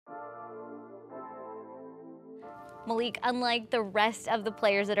Maliek, unlike the rest of the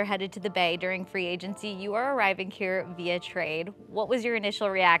players that are headed to the Bay during free agency, you are arriving here via trade. What was your initial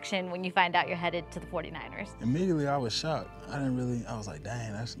reaction when you find out you're headed to the 49ers? Immediately, I was shocked. I was like,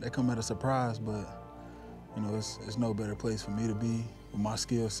 dang, that come at a surprise, but you know, it's no better place for me to be with my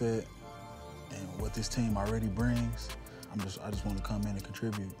skill set and what this team already brings. I just want to come in and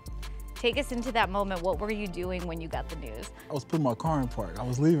contribute. Take us into that moment. What were you doing when you got the news? I was putting my car in park. I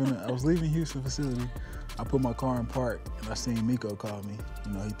was leaving Houston facility. I put my car in park and I seen Miko call me.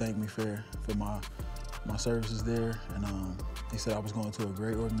 You know, he thanked me for my services there, and he said I was going to a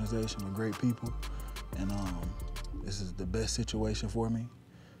great organization with great people, and this is the best situation for me.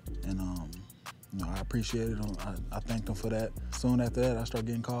 And you know, I appreciate it. I thanked him for that. Soon after that, I started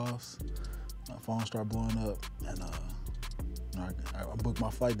getting calls. My phone started blowing up, and you know, I booked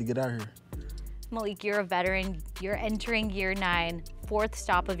my flight to get out here. Maliek, you're a veteran. You're entering year 9, 4th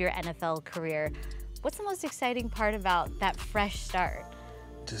stop of your NFL career. What's the most exciting part about that fresh start?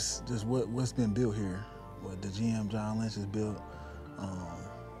 Just what's been built here, what the GM John Lynch has built,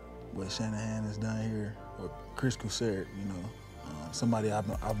 what Shanahan has done here, what Kris Kocurek, you know, somebody I've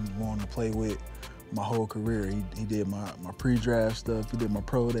been wanting to play with my whole career. He did my pre-draft stuff, he did my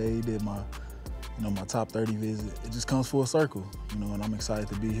pro day, he did my my top 30 visit. It just comes full circle, you know, and I'm excited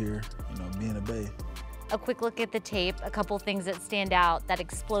to be here, you know, be in the Bay. A quick look at the tape, a couple things that stand out, that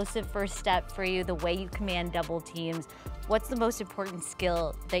explosive first step for you, the way you command double teams. What's the most important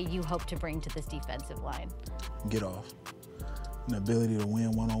skill that you hope to bring to this defensive line? Get off. The ability to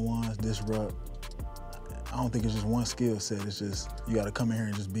win one-on-ones, disrupt. I don't think it's just one skill set. It's just, you got to come in here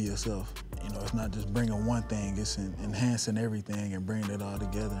and just be yourself. You know, it's not just bringing one thing, it's enhancing everything and bringing it all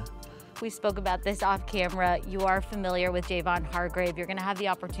together. We spoke about this off camera. You are familiar with Javon Hargrave. You're gonna have the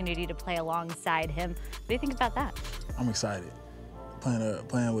opportunity to play alongside him. What do you think about that? I'm excited.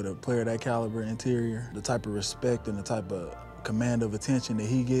 Playing with a player that caliber interior, the type of respect and the type of command of attention that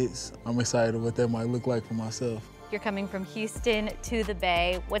he gets, I'm excited what that might look like for myself. You're coming from Houston to the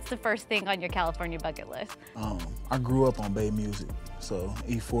Bay. What's the first thing on your California bucket list? I grew up on Bay music, so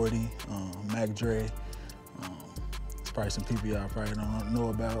E40, Mac Dre. Probably some people y'all probably don't know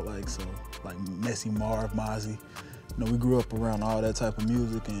about, like Messy Marv, Mozzie. You know, we grew up around all that type of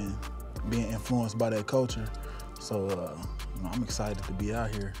music and being influenced by that culture. So you know, I'm excited to be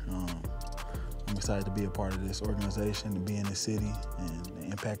out here. I'm excited to be a part of this organization, to be in this city and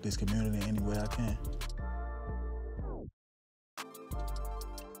impact this community any way I can.